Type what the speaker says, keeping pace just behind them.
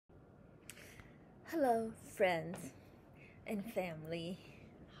Hello, friends and family.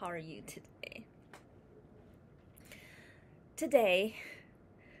 How are you today? Today,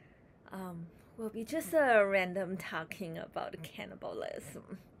 will be just a random talking about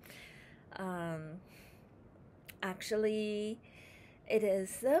cannibalism. Actually, it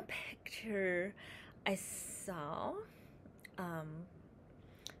is a picture I saw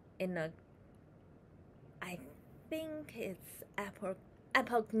in I think it's Apple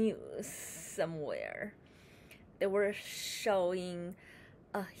News somewhere. They were showing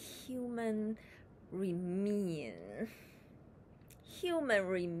a human remain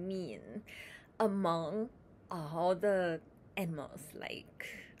among all the animals like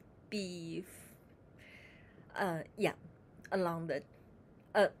beef, among the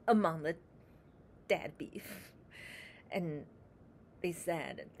dead beef, and they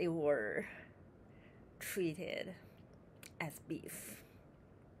said they were treated as beef.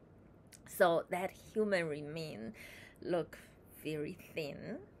 So that human remain look very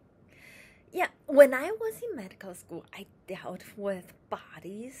thin. Yeah, when I was in medical school, I dealt with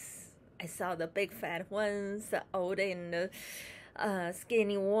bodies. I saw the big fat ones, the old and the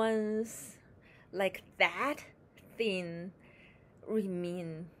skinny ones. Like that thin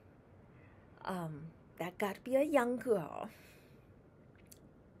remain, that got to be a young girl.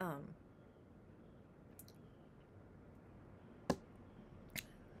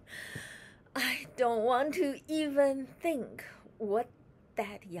 I don't want to even think what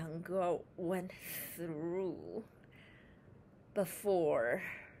that young girl went through before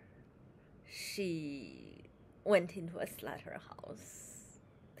she went into a slaughterhouse.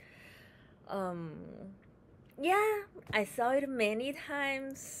 Yeah, I saw it many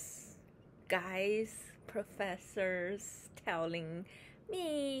times. Guys, professors telling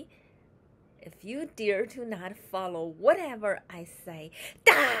me, if you dare to not follow whatever I say,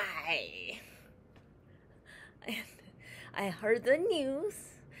 die! And I heard the news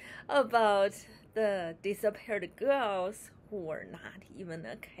about the disappeared girls who were not even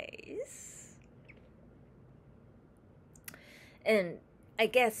a case. And I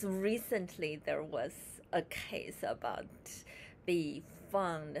guess recently there was a case about they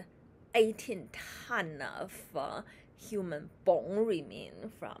found 18 tons of human bone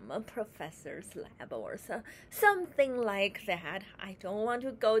remain from a professor's lab or something like that. I don't want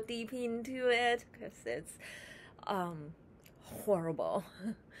to go deep into it because it's horrible.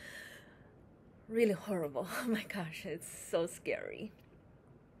 Really horrible. Oh my gosh, it's so scary.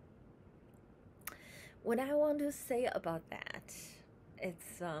 What I want to say about that,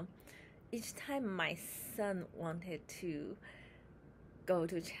 it's each time my son wanted to go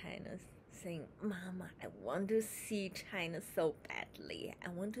to China, saying, Mama, I want to see China so badly. I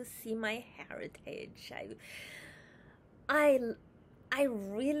want to see my heritage. I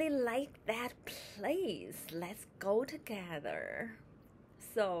really like that place. Let's go together.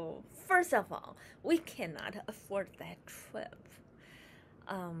 So, first of all, we cannot afford that trip.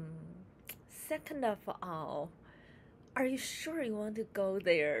 Second of all, are you sure you want to go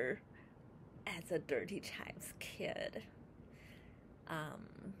there as a Dirty Chives kid?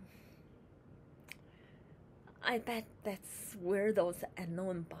 I bet that's where those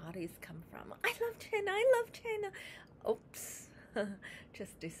unknown bodies come from. I love China. I love China. Oops,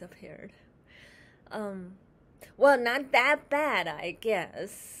 just disappeared. Well, not that bad, I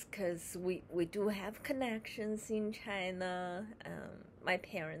guess, because we do have connections in China. My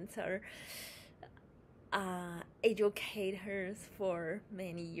parents are educators for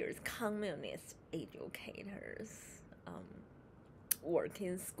many years, communist educators. Work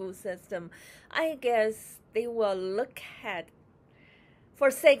in school system. I guess they will look at,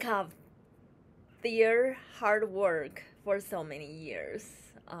 for sake of their hard work for so many years,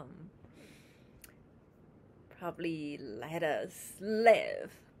 probably let us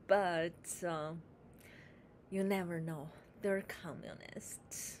live, but you never know. They're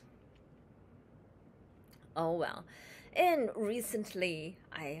communists. Oh well. And recently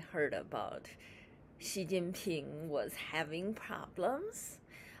I heard about Xi Jinping was having problems.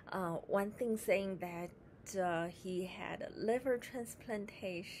 One thing saying that he had a liver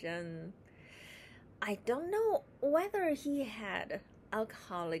transplantation. I don't know whether he had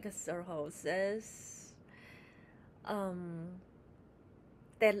alcoholic cirrhosis.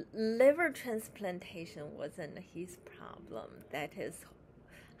 That liver transplantation wasn't his problem. That is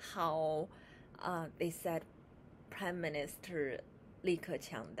how they said Prime Minister Li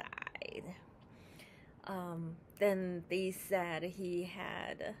Keqiang died. Then they said he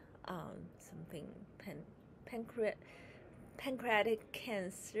had something pancreatic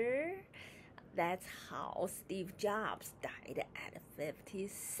cancer. That's how Steve Jobs died at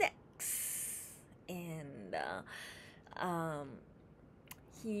 56. and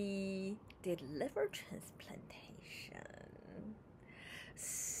he did liver transplantation.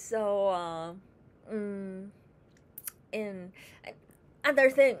 So, and other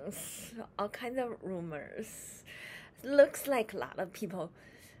things, all kinds of rumors. Looks like a lot of people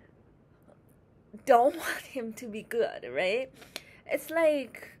don't want him to be good, right? It's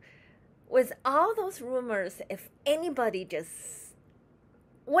like with all those rumors, if anybody just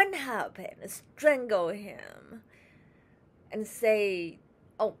went up and strangle him and say,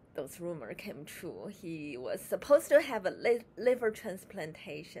 oh, those rumors came true, he was supposed to have a liver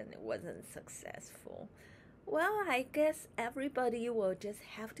transplantation, it wasn't successful. Well, I guess everybody will just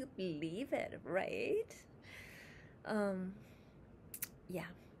have to believe it, right? Yeah.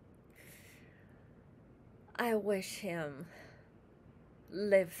 I wish him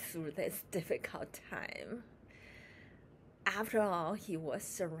live through this difficult time. After all, he was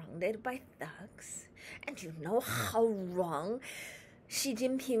surrounded by thugs. And you know how wrong Xi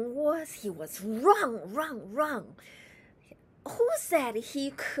Jinping was? He was wrong. Who said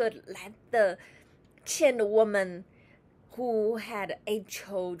he could let the Chen woman who had 8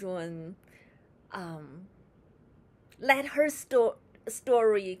 children let her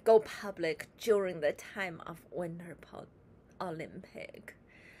story go public during the time of Winter Olympic?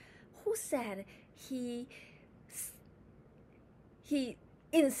 Who said he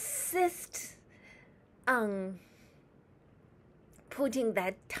insists on putting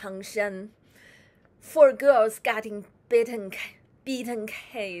that tension for girls getting beaten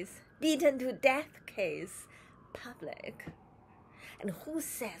to death case public? And who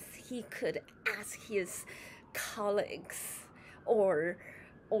says he could ask his colleagues or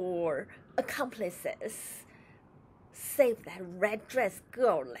accomplices, save that red dress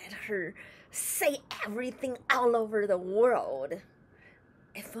girl, let her say everything all over the world?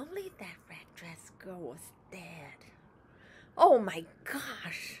 If only that red dress girl was dead. Oh my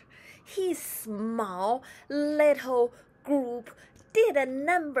gosh, his small little group did a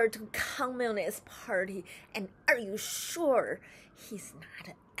number to Communist Party, and are you sure he's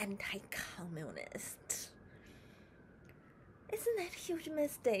not anti-communist? Isn't that huge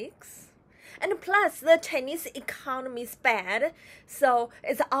mistakes? And plus, the Chinese economy is bad, so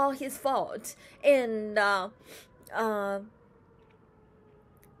it's all his fault. And the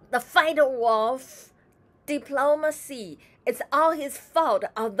fight of diplomacy, it's all his fault.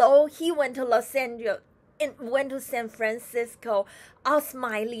 Although he went to Los Angeles, went to San Francisco, all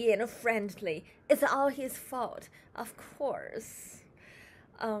smiley and friendly, it's all his fault, of course.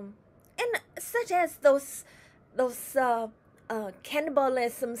 And such as those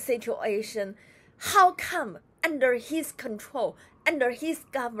cannibalism situation, how come under his control, under his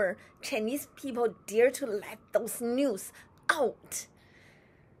government, Chinese people dare to let those news out?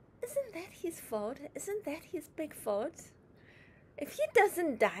 Isn't that his fault? Isn't that his big fault? If he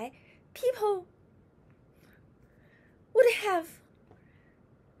doesn't die, people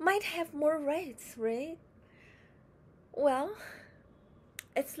might have more rights, right? Well,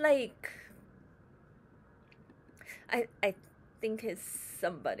 it's like, I think it's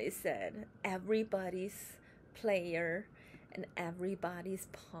somebody said, everybody's player and everybody's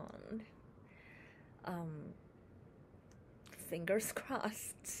pawn. Fingers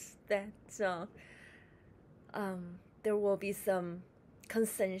crossed that there will be some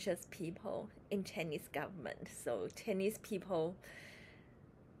conscientious people in Chinese government, so Chinese people,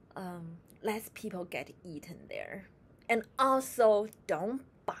 less people get eaten there. And also, don't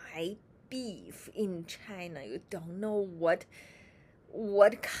buy beef in China. You don't know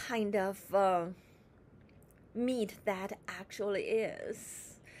what kind of meat that actually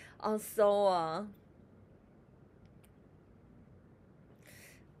is. Also,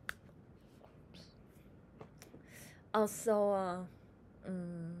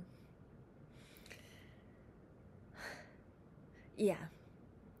 yeah,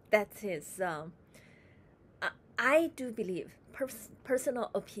 that's his. I do believe, personal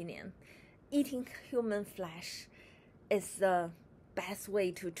opinion, eating human flesh is the best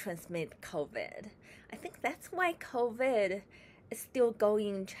way to transmit COVID. I think that's why COVID is still going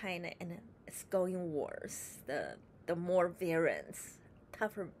in China and it's going worse. The more variants,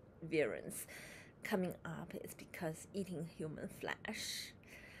 tougher variants coming up is because eating human flesh.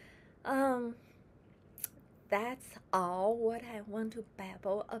 That's all what I want to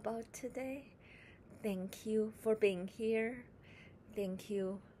babble about today. Thank you for being here. Thank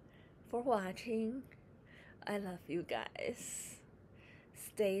you for watching. I love you guys.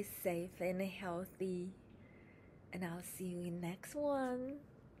 Stay safe and healthy. And I'll see you in next one.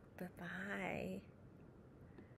 Bye-bye.